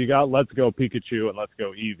 you got Let's Go Pikachu and Let's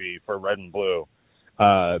Go Eevee for Red and Blue.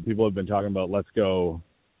 People have been talking about Let's Go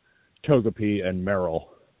Togepi and Meryl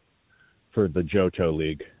for the Johto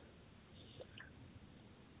League.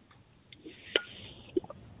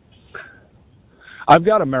 I've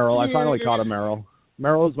got a Meryl. I finally caught a Meryl.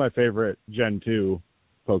 Meryl is my favorite Gen 2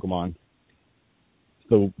 Pokemon.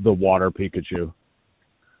 The water Pikachu.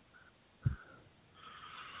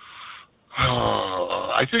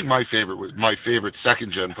 I think my favorite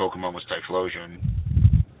second gen Pokemon was Typhlosion.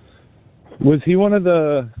 Was he one of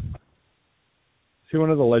the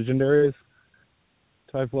legendaries?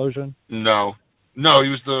 Typhlosion? No, he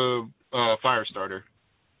was the fire starter.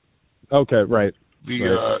 Okay, right.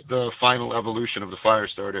 The final evolution of the fire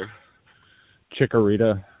starter.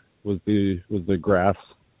 Chikorita was the grass.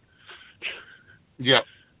 Yep.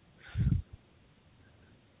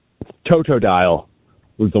 Totodile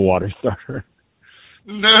was the water starter.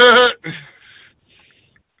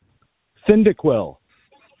 Cyndaquil.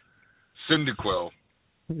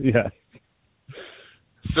 Yes.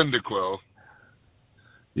 Cyndaquil.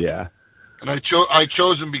 Yeah. And I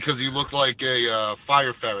chose him because he looked like a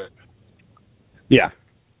fire ferret. Yeah.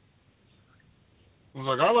 I was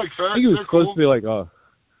like, I like ferrets. I think he was supposed cool. to be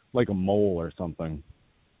like a mole or something.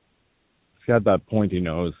 He's got that pointy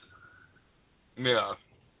nose. Yeah.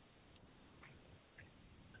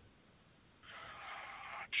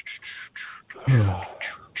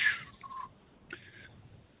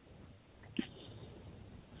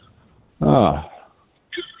 Ah.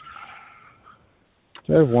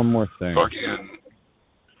 I have one more thing.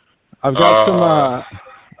 I've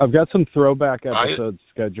got some throwback episodes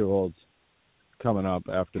scheduled coming up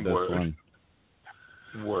after this one.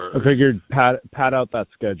 Word. I figured pat out that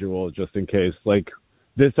schedule just in case.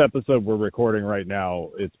 This episode we're recording right now,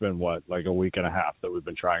 it's been a week and a half that we've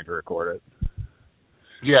been trying to record it.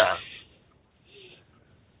 Yeah.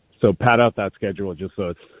 So pat out that schedule just so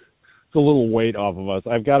it's a little weight off of us.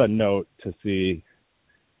 I've got a note to see.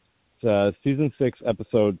 Season 6,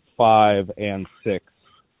 episode 5 and 6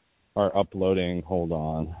 are uploading. Hold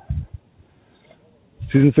on.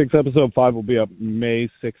 Season 6, episode 5 will be up May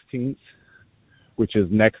 16th, which is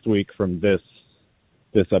next week from this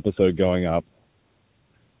episode going up.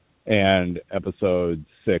 And episode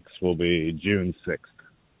 6 will be June 6th.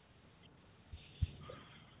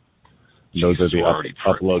 Those are the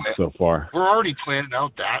uploads so far. We're already planning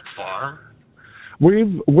out that far.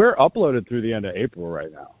 We're uploaded through the end of April right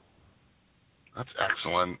now. That's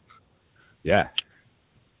excellent. Yeah.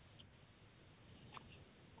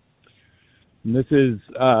 And this is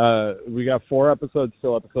we got 4 episodes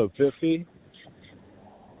till episode 50,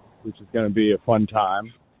 which is going to be a fun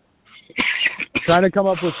time. Trying to come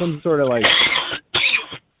up with some sort of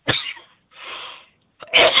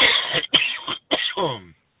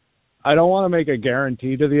I don't want to make a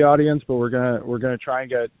guarantee to the audience, but we're gonna try and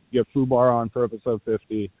get Fubar on for episode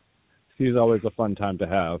 50. He's always a fun time to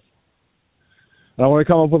have. And I want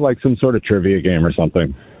to come up with some sort of trivia game or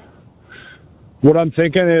something. What I'm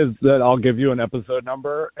thinking is that I'll give you an episode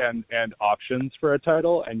number and options for a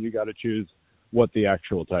title, and you got to choose what the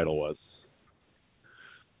actual title was.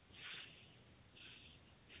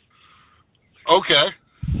 Okay.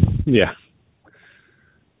 Yeah.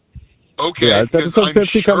 Okay. Yeah, it's episode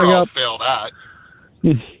 50 coming I'll up. fail that.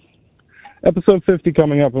 Episode 50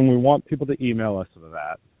 coming up, and we want people to email us for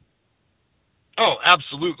that. Oh,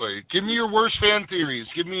 absolutely. Give me your worst fan theories.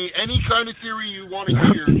 Give me any kind of theory you want to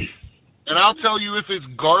hear, and I'll tell you if it's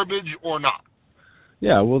garbage or not.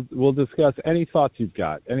 Yeah, we'll discuss any thoughts you've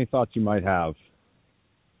got, any thoughts you might have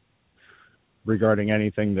regarding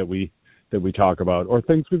anything that we talk about, or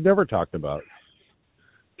things we've never talked about.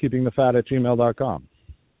 keepingthefat@gmail.com.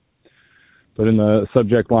 Put in the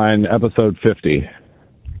subject line, episode 50.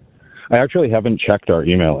 I actually haven't checked our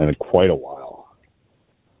email in quite a while.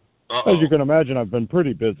 Uh-oh. As you can imagine, I've been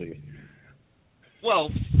pretty busy. Well,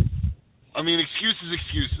 I mean,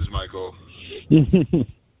 excuses, Michael.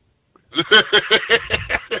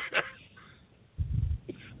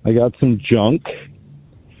 I got some junk,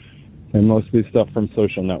 and mostly stuff from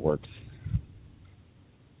social networks.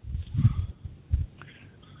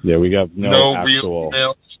 Yeah, we got no actual... real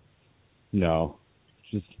emails? No.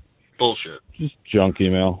 Just bullshit. Just junk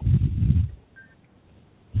email.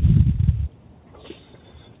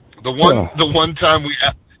 The one time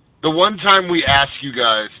we ask you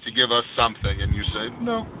guys to give us something and you say,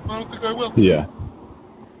 no, I don't think I will. Yeah.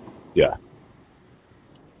 Yeah.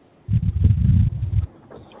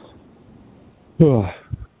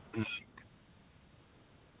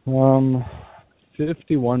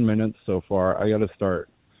 51 minutes so far. I gotta start.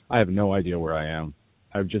 I have no idea where I am.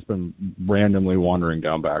 I've just been randomly wandering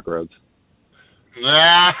down back roads. Shit!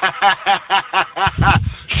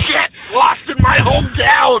 Lost in my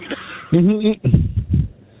hometown!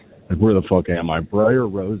 Where the fuck am I? Briar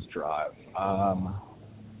Rose Drive. I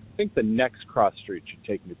think the next cross street should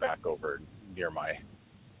take me back over near my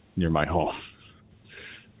home.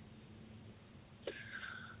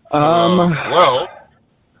 Well,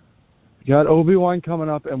 got Obi-Wan coming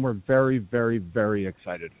up, and we're very, very, very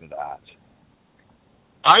excited for that.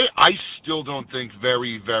 I still don't think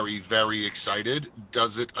very, very, very excited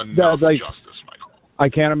does it enough justice, Michael. I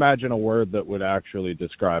can't imagine a word that would actually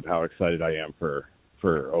describe how excited I am for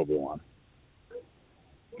Obi-Wan.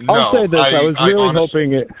 No, I'll say this: I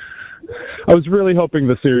was really hoping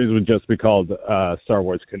the series would just be called Star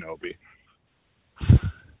Wars Kenobi.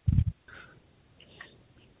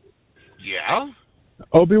 Yeah?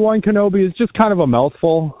 Obi-Wan Kenobi is just kind of a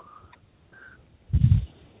mouthful.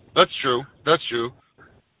 That's true.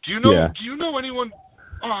 Do you know anyone?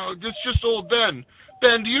 Oh, it's just old Ben.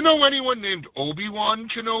 Ben, do you know anyone named Obi-Wan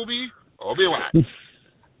Kenobi? Obi-Wan.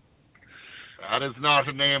 That is not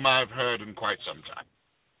a name I've heard in quite some time.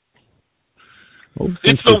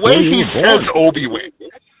 It's the way he says Obi-Wan.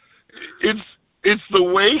 It's the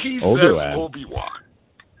way he says Obi-Wan.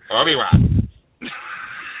 Obi-Wan.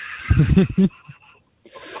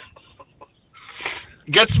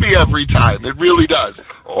 Gets me every time. It really does.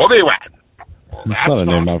 Obi-Wan. Well, that's not a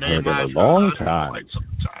name I've heard in a long time.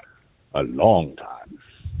 A long time.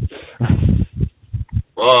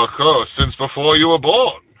 Well, of course, since before you were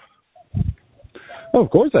born. Oh, of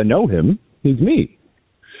course, I know him. He's me.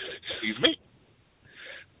 He's me.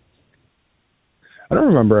 I don't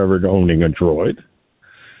remember ever owning a droid.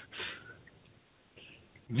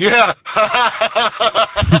 Yeah.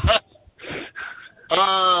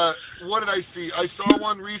 What did I see? I saw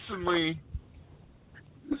one recently.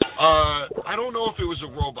 I don't know if it was a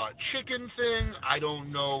robot chicken thing. I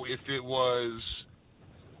don't know if it was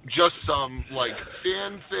just some,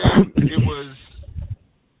 fan thing. It was...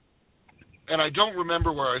 And I don't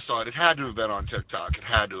remember where I saw it. It had to have been on TikTok. It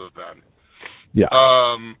had to have been. Yeah.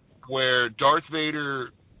 Where Darth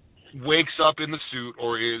Vader wakes up in the suit,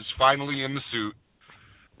 or is finally in the suit,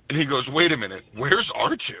 and he goes, wait a minute, where's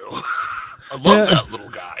R2? I love that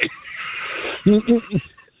little guy.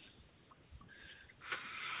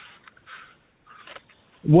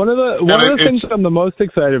 One of the things I'm the most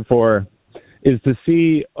excited for is to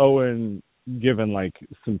see Owen given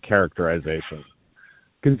some characterization,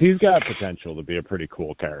 because he's got potential to be a pretty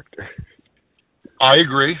cool character. I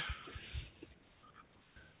agree.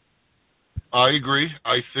 I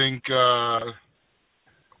think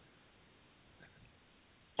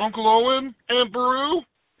Uncle Owen, Aunt Beru.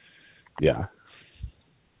 Yeah.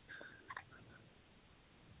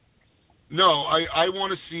 No, I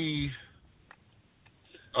want to see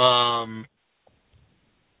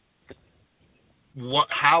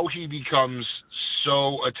how he becomes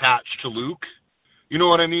so attached to Luke. You know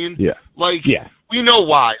what I mean? Yeah. We know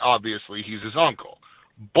why, obviously, he's his uncle.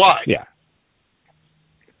 But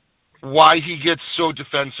why he gets so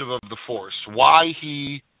defensive of the Force. Why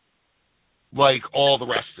he, all the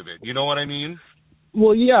rest of it. You know what I mean?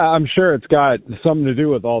 Well, yeah, I'm sure it's got something to do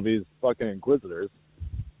with all these fucking Inquisitors.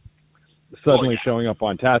 suddenly showing up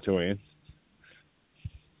on Tatooine.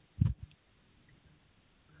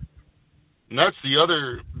 And that's the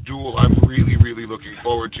other duel I'm really, really looking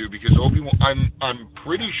forward to, because Obi-Wan, I'm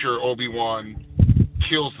pretty sure Obi-Wan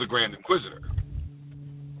kills the Grand Inquisitor.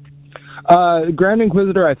 Grand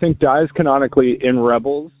Inquisitor, I think, dies canonically in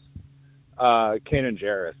Rebels. Kanan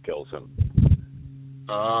Jarrus kills him.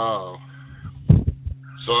 Oh.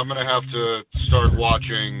 So I'm going to have to start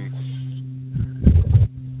watching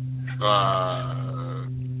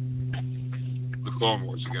the Clone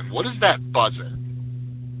Wars again. What is that buzzing?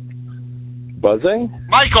 Buzzing?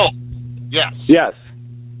 Michael! Yes. Yes.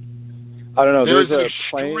 I don't know. There's an an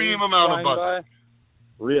extreme amount of buzzing. By.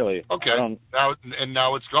 Really? Okay.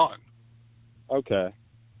 Now it's gone. Okay.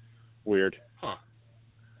 Weird. Huh.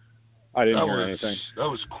 I didn't hear anything. That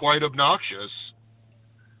was quite obnoxious.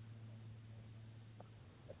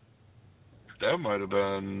 That might have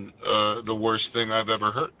been the worst thing I've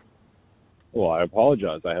ever heard. Well, I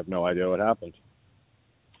apologize. I have no idea what happened.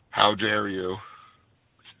 How dare you?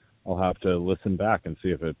 I'll have to listen back and see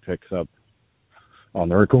if it picks up on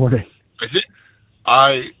the recording.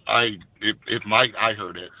 I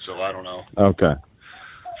heard it, so I don't know. Okay.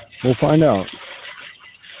 We'll find out.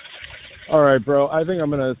 All right, bro. I think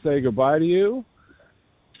I'm going to say goodbye to you.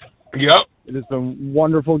 Yep. It has been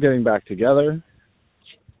wonderful getting back together.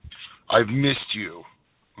 I've missed you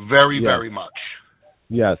very, very much.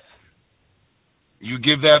 Yes. You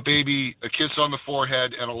give that baby a kiss on the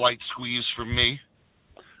forehead and a light squeeze from me.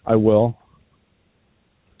 I will.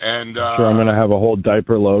 And sure, I'm going to have a whole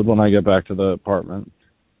diaper load when I get back to the apartment.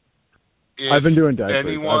 I've been doing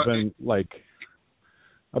diapers.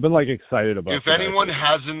 I've been excited about. If anyone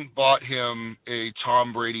hasn't bought him a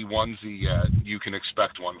Tom Brady onesie yet, you can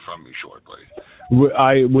expect one from me shortly.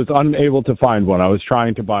 I was unable to find one. I was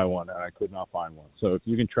trying to buy one and I could not find one. So if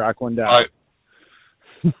you can track one down,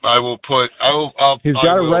 I will put. He's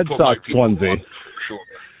got a Red Sox onesie. Sure.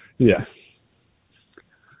 Yeah.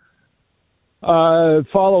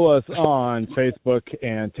 Follow us on Facebook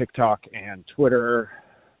and TikTok and Twitter.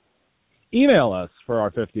 Email us for our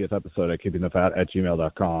 50th episode at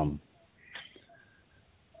keepingthefat@gmail.com.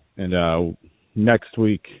 And next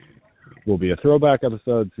week will be a throwback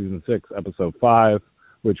episode, Season 6, Episode 5,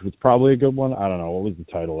 which was probably a good one. I don't know. What was the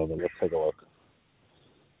title of it? Let's take a look.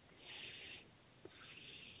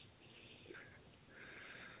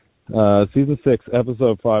 Season 6,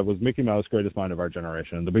 Episode 5 was Mickey Mouse, Greatest Mind of Our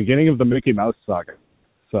Generation. The beginning of the Mickey Mouse saga.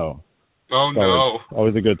 So. Oh, no.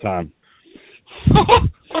 Always a good time.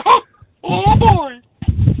 Oh, boy.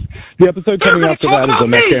 The episode coming after that is the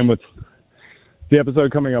mech game with... The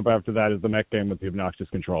episode coming up after that is the mech game with the obnoxious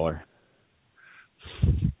controller.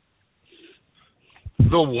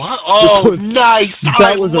 The what? Oh, nice.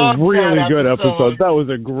 That was a really good episode. That was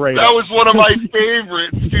a great That was one of my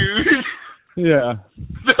favorites, dude. Yeah.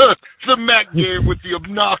 The mech game with the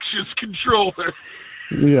obnoxious controller.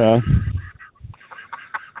 Yeah.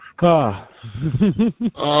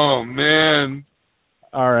 Oh, man.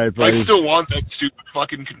 All right, buddy. I still want that stupid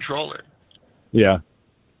fucking controller. Yeah.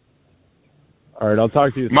 All right, I'll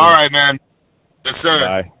talk to you soon. All right, man. Yes, sir.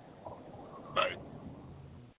 Bye.